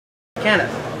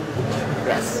Kenneth.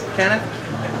 Yes. Kenneth?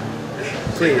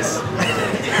 Please.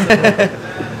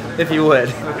 If you would.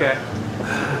 Okay.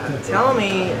 Tell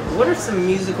me, what are some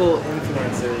musical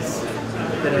influences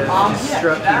that have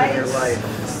struck you in your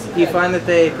life? Do you find that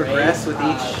they progress with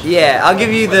each? Yeah, I'll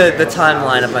give you the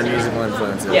timeline of my musical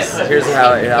influences. Yes. Here's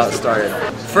how it started.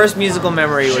 First musical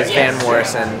memory was Van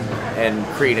Morrison and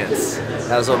Creedence.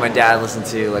 That was what my dad listened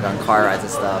to, like on car rides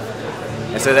and stuff.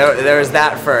 And so there was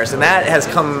that first, and that has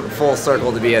come full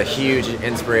circle to be a huge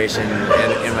inspiration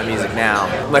in my music now.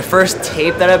 My first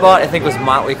tape that I bought, I think, was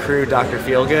Motley Crue, Dr.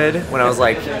 Feelgood, when I was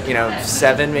like,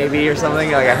 7 maybe or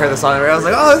something. Like I heard the song and I was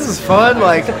like, oh, this is fun.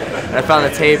 Like, and I found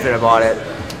the tape and I bought it.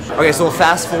 Okay, so we'll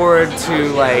fast forward to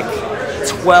like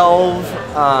 12,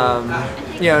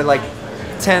 like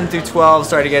 10 through 12,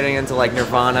 started getting into like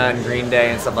Nirvana and Green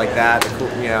Day and stuff like that. The cool,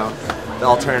 the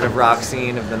alternative rock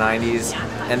scene of the 90s,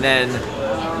 and then.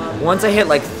 Once I hit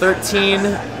like 13,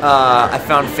 I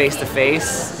found Face to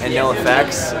Face and No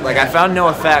Effects. Like I found No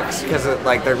Effects because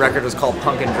like their record was called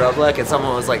Punk and Drublick, and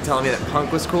someone was like telling me that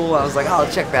punk was cool. I was like, oh,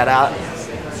 I'll check that out.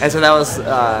 And so that was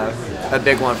a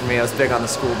big one for me. I was big on the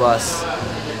school bus.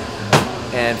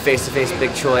 And Face to Face,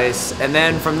 big choice. And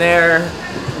then from there,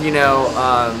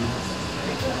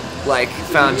 like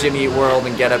found Jimmy Eat World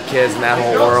and Get Up Kids and that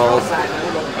whole world.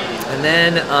 And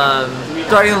then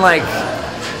starting like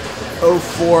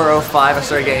 04, 05, I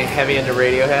started getting heavy into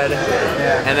Radiohead.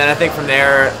 Yeah. And then I think from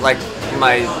there, like,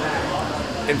 my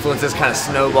influences kind of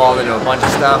snowballed into a bunch of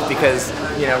stuff because,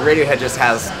 Radiohead just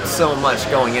has so much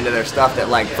going into their stuff that,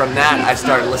 like, from that I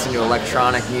started listening to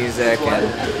electronic music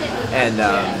and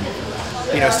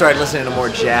started listening to more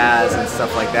jazz and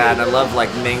stuff like that. And I love, like,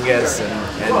 Mingus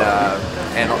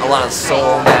and a lot of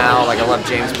soul now. Like, I love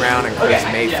James Brown and Chris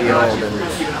Mayfield,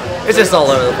 and it's just all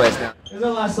over the place now. Here's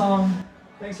our last song.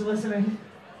 Thanks for listening.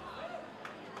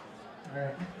 All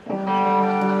right.